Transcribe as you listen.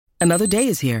Another day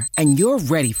is here, and you're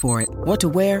ready for it. What to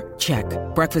wear? Check.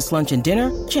 Breakfast, lunch, and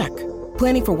dinner? Check.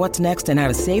 Planning for what's next and how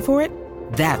to save for it?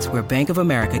 That's where Bank of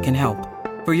America can help.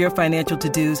 For your financial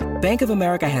to-dos, Bank of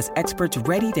America has experts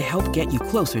ready to help get you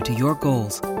closer to your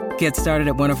goals. Get started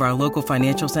at one of our local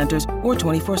financial centers or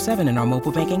 24/7 in our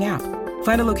mobile banking app.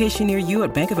 Find a location near you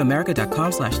at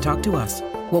bankofamerica.com/talktous.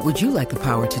 What would you like the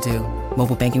power to do?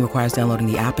 Mobile banking requires downloading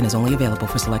the app and is only available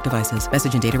for select devices.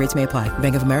 Message and data rates may apply.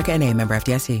 Bank of America N.A., member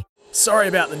FDIC. Sorry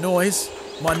about the noise.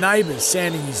 My neighbour's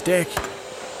sanding his deck.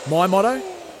 My motto?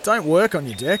 Don't work on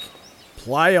your deck.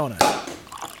 Play on it.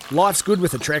 Life's good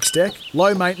with a Trex deck.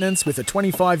 Low maintenance with a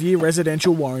 25-year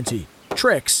residential warranty.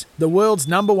 Trex, the world's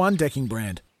 #1 decking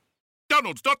brand.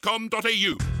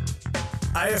 Donalds.com.au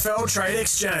AFL Trade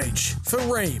Exchange. For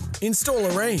Rheem. Install a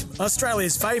Rheem,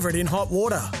 Australia's favourite in hot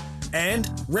water. And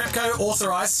Repco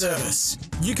Authorised Service.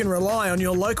 You can rely on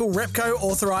your local Repco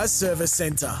Authorised Service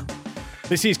Centre.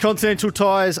 This is Continental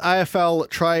Tires AFL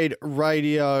Trade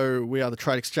Radio. We are the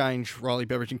Trade Exchange. Riley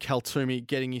Beveridge and Cal Toomey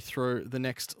getting you through the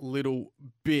next little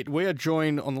bit. We are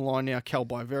joined on the line now, Cal,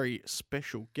 by a very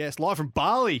special guest. Live from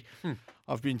Bali,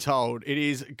 I've been told. It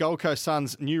is Gold Coast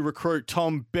Suns' new recruit,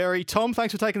 Tom Berry. Tom,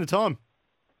 thanks for taking the time.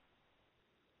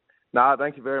 No,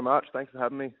 thank you very much. Thanks for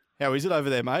having me. How is it over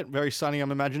there, mate? Very sunny,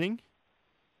 I'm imagining.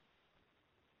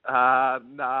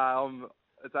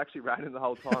 It's actually raining the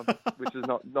whole time, which is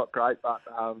not great, but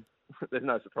there's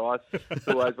no surprise. It's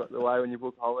always the way when you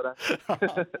book a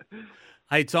holiday.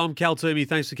 Hey, Tom, Cal Toomey,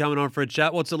 thanks for coming on for a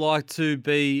chat. What's it like to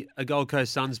be a Gold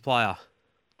Coast Suns player?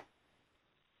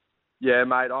 Yeah,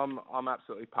 mate, I'm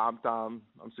absolutely pumped. I'm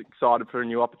excited for a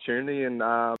new opportunity, and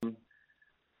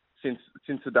since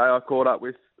the day I caught up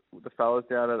with the fellas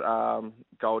down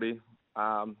at Goldie,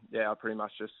 I pretty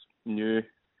much just knew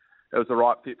it was the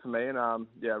right fit for me, and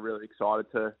really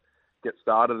excited to get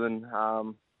started and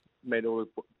meet all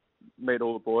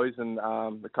the boys and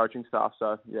the coaching staff.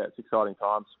 So it's exciting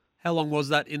times. How long was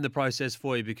that in the process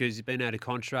for you? Because you've been out of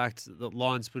contract, the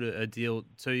Lions put a deal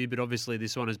to you, but obviously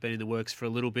this one has been in the works for a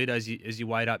little bit as you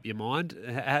weighed up your mind.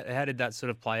 How did that sort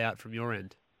of play out from your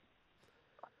end?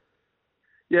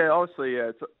 Yeah, obviously,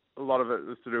 it's a lot of it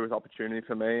was to do with opportunity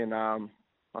for me, and I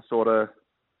sort of.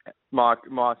 My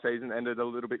season ended a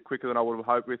little bit quicker than I would have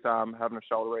hoped with having a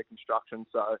shoulder reconstruction.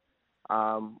 So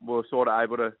we were sort of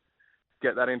able to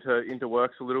get that into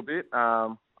works a little bit.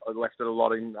 I left it a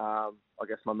lot in,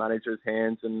 my manager's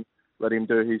hands and let him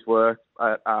do his work.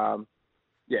 But,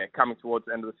 coming towards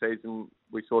the end of the season,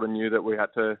 we sort of knew that we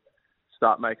had to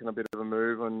start making a bit of a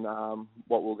move and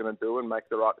what we were going to do and make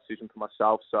the right decision for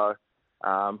myself. So,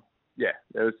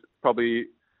 there was probably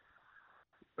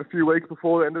a few weeks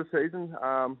before the end of the season.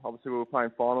 Obviously, we were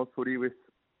playing finals footy with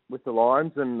the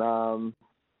Lions, and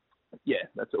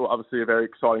that's obviously a very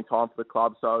exciting time for the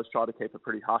club. So I was trying to keep it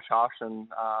pretty hush-hush and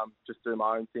just do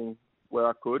my own thing where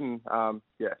I could. And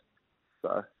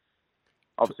so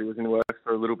obviously it was in the works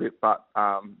for a little bit, but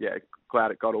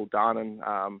glad it got all done. And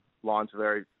Lions are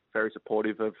very, very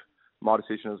supportive of my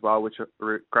decision as well, which I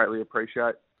greatly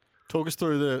appreciate. Talk us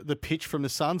through the pitch from the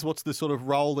Suns. What's the sort of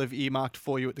role they've earmarked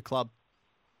for you at the club?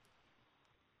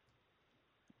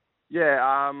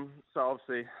 Yeah, so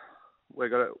obviously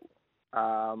we've got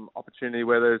an opportunity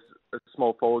where there's a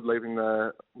small forward leaving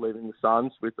the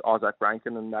Suns with Isaac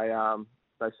Rankin, and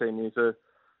they see me as a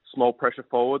small pressure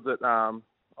forward that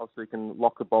obviously can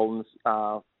lock the ball in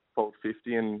forward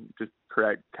 50 and just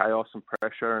create chaos and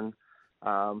pressure. And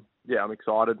I'm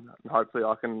excited, and hopefully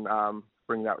I can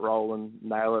bring that role and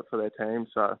nail it for their team.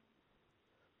 So.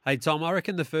 Hey, Tom, I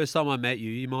reckon the first time I met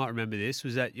you, you might remember this,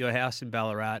 was at your house in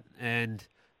Ballarat, and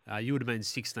you would have been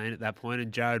 16 at that point,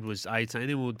 and Jared was 18, and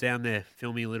we were down there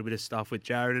filming a little bit of stuff with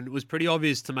Jared, and it was pretty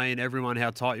obvious to me and everyone how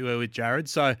tight you were with Jared.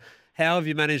 So how have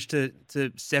you managed to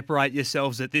separate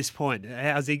yourselves at this point?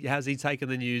 How's he taken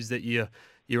the news that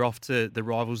you're off to the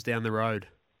rivals down the road?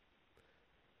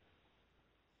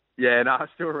 Yeah, no, I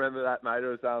still remember that, mate.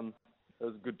 It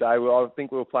was a good day. I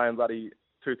think we were playing bloody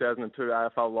 2002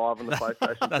 AFL Live on the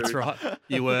PlayStation 2. That's right.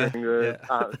 You were.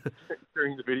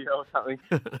 During the video or something.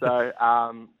 So,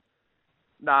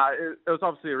 it was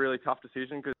obviously a really tough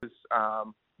decision because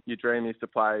your dream is to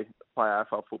play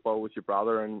AFL football with your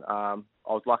brother, and I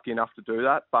was lucky enough to do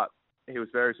that, but he was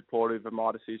very supportive of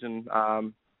my decision,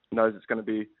 knows it's going to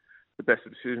be the best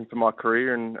decision for my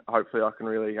career, and hopefully I can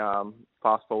really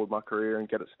fast forward my career and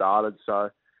get it started.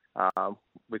 So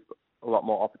with a lot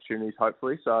more opportunities,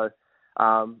 hopefully. So,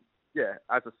 as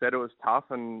I said, it was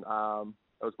tough, and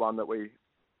it was one that we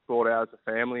thought out as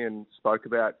a family and spoke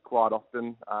about quite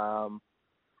often.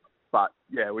 But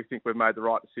we think we've made the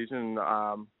right decision.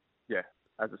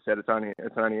 as I said, it's only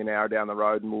an hour down the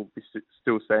road, and we'll be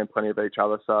still seeing plenty of each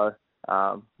other. So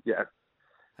I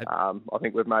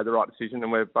think we've made the right decision,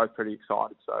 and we're both pretty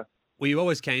excited. So. Were you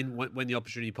always keen when the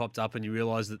opportunity popped up and you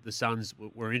realised that the Suns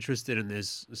were interested and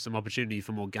there's some opportunity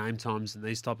for more game times and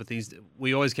these type of things? Were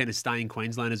you always keen to stay in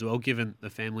Queensland as well, given the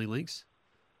family links?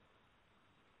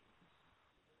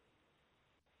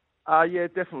 Yeah,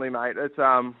 definitely, mate. It's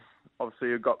obviously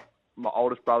you've got my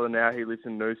oldest brother now. He lives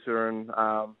in Noosa, and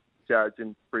Jared's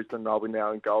in Brisbane. I'll be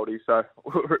now in Goldie, so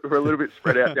we're a little bit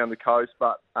spread out down the coast.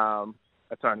 But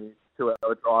it's only a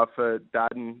 2-hour drive for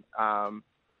Dad, and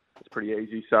it's pretty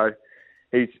easy. So.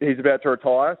 He's about to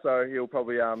retire, so he'll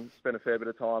probably spend a fair bit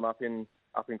of time up in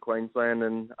Queensland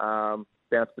and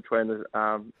bounce between the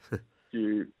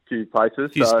few places. A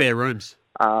few spare rooms.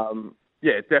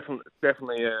 Yeah,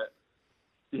 definitely.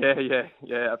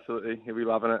 Yeah, absolutely. He'll be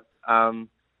loving it.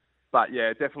 But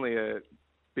yeah, definitely a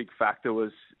big factor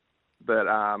was that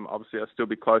obviously I'll still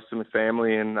be close to my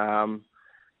family, and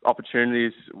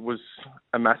opportunities was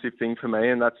a massive thing for me,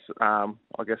 and that's I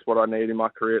guess what I need in my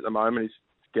career at the moment is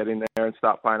get in there and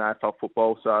start playing AFL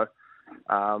football. So,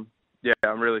 I'm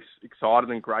really excited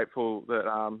and grateful that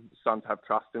the Suns have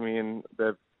trust in me and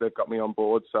they've got me on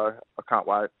board. So I can't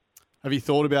wait. Have you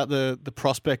thought about the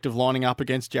prospect of lining up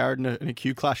against Jared in a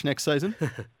Q clash next season?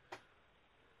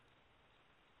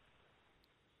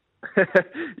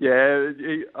 Yeah,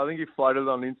 I think he floated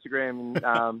on Instagram and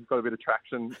got a bit of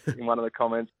traction in one of the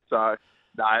comments. So,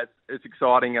 it's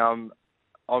exciting. I'm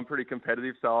pretty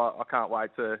competitive, so I can't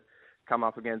wait to come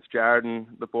up against Jared and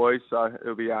the boys, so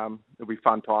it'll be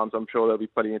fun times. I'm sure there'll be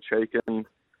plenty of cheek and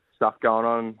stuff going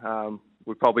on.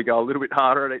 We'll probably go a little bit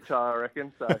harder at each other, I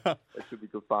reckon. So it should be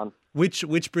good fun. Which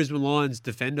Brisbane Lions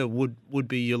defender would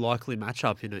be your likely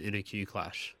matchup in a Q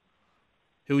clash?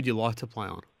 Who would you like to play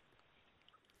on?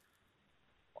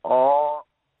 I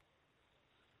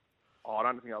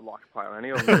don't think I'd like to play on any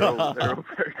of them. They're all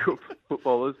very good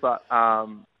footballers, but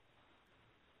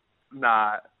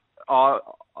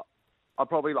I'd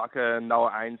probably like a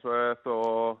Noah Ainsworth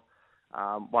or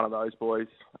one of those boys.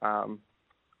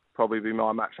 Probably be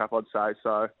my matchup, I'd say.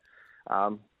 So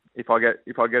if I get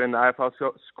in the AFL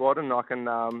squad and I can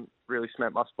really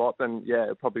cement my spot, then yeah,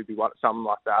 it'd probably be something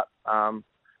like that.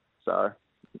 So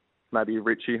maybe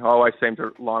Richie. I always seem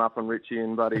to line up on Richie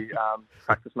in bloody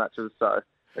practice matches, so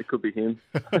it could be him.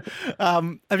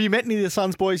 Have you met any of the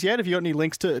Suns boys yet? Have you got any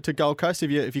links to Gold Coast? Have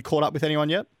you caught up with anyone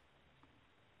yet?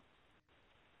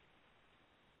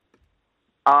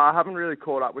 I haven't really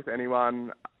caught up with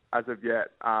anyone as of yet.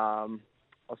 I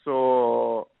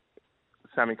saw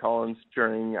Sammy Collins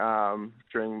during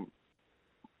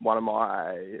one of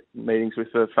my meetings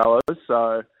with the fellows,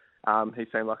 so he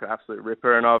seemed like an absolute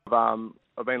ripper. And I've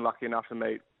been lucky enough to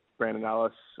meet Brandon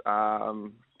Ellis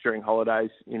during holidays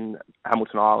in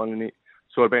Hamilton Island, and he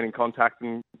sort of been in contact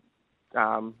and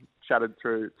chatted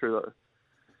through the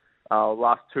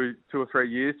last two or 3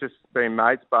 years, just being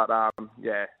mates. But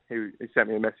he sent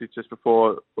me a message just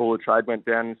before all the trade went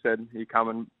down and said, "You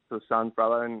coming to the Suns,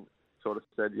 brother?" And sort of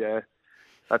said, "Yeah,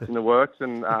 that's in the works."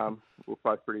 And we're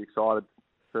both pretty excited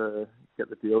to get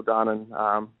the deal done and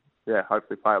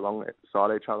hopefully play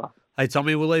alongside each other. Hey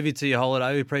Tommy, we'll leave you to your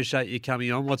holiday. We appreciate you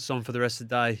coming on. What's on for the rest of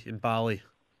the day in Bali?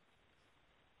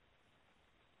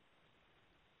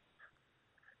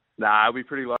 It'll be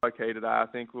pretty low key today. I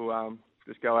think we'll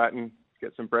just go out and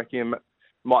get some brekkie and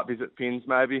might visit Pins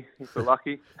maybe if we're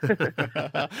lucky.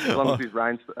 As long as his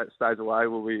rain stays away,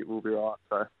 we'll be right.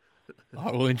 So.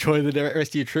 I will enjoy the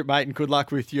rest of your trip, mate, and good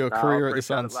luck with your career at the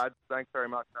Suns. Lads. Thanks very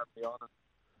much for having me on.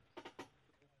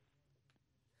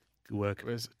 Good work. It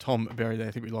was Tom Berry there.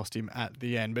 I think we lost him at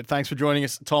the end. But thanks for joining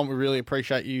us, Tom. We really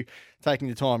appreciate you taking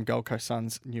the time. Gold Coast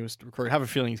Suns' newest recruit. I have a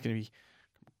feeling he's going to be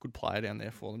a good player down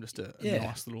there for them. Just a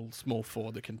nice little small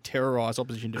forward that can terrorise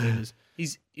opposition defenders.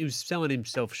 He was selling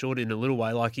himself short in a little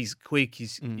way. Like, he's quick,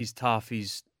 he's tough,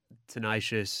 he's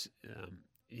tenacious.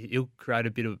 He'll create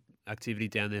a bit of activity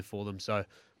down there for them. So,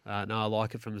 I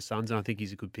like it from the Suns, and I think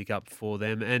he's a good pickup for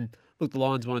them. And look, the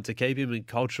Lions wanted to keep him, and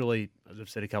culturally, as I've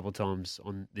said a couple of times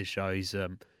on this show, he's a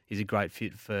great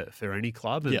fit for any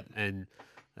club, and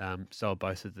so are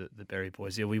both of the Berry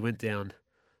boys. Yeah, we went down.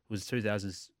 It was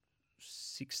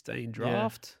 2016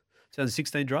 draft.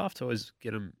 2016 draft. I always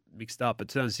get them mixed up, but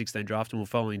 2016 draft, and we're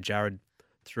following Jared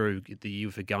through the year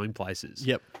for going places.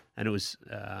 Yep. And it was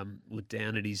we're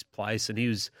down at his place, and he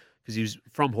was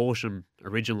from Horsham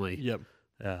originally. Yep.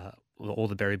 All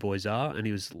the Berry boys are, and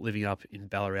he was living up in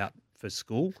Ballarat for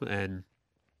school. And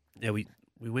we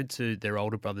went to their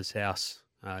older brother's house,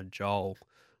 Joel,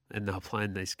 and they were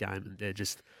playing this game, and they're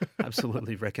just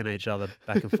absolutely wrecking each other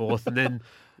back and forth. And then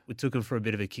we took him for a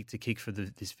bit of a kick for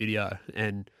this video,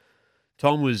 and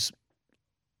Tom was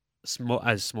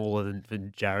smaller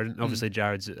than Jared. And obviously,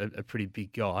 Jared's a pretty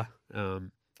big guy,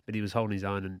 but he was holding his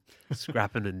own and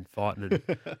scrapping and fighting and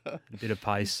a bit of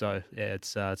pace. So, yeah,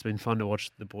 it's been fun to watch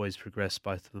the boys progress,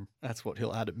 both of them. That's what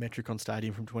he'll add at Metricon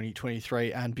Stadium from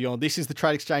 2023 and beyond. This is the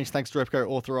Trade Exchange, thanks to Repco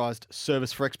Authorised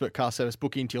Service for expert car service.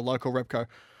 Book into your local Repco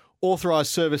Authorised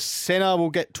Service Centre.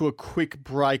 We'll get to a quick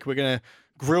break. We're going to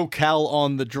grill Cal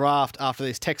on the draft after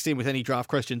this. Text in with any draft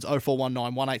questions,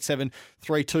 0419 187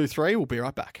 323. We'll be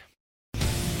right back.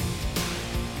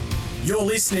 You're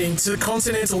listening to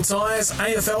Continental Tires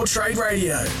AFL Trade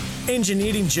Radio.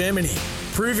 Engineered in Germany,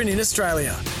 proven in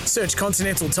Australia. Search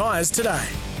Continental Tires today.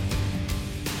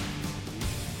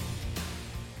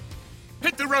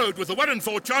 Hit the road with a 1 in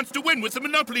 4 chance to win with the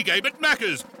Monopoly game at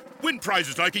Macca's. Win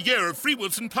prizes like a year of free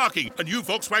Wilson parking, a new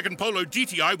Volkswagen Polo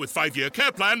GTI with 5-year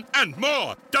care plan, and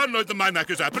more. Download the My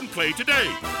Macca's app and play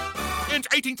today. Ends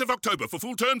 18th of October. For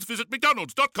full terms, visit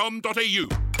mcdonalds.com.au.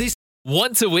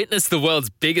 Want to witness the world's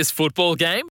biggest football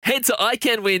game? Head to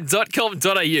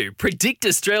iCanWin.com.au, predict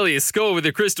Australia's score with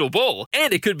a crystal ball,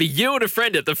 and it could be you and a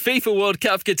friend at the FIFA World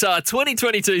Cup Qatar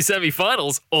 2022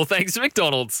 semi-finals, all thanks to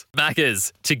McDonald's.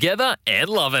 Maccas, together and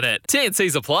loving it.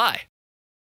 TNCs apply.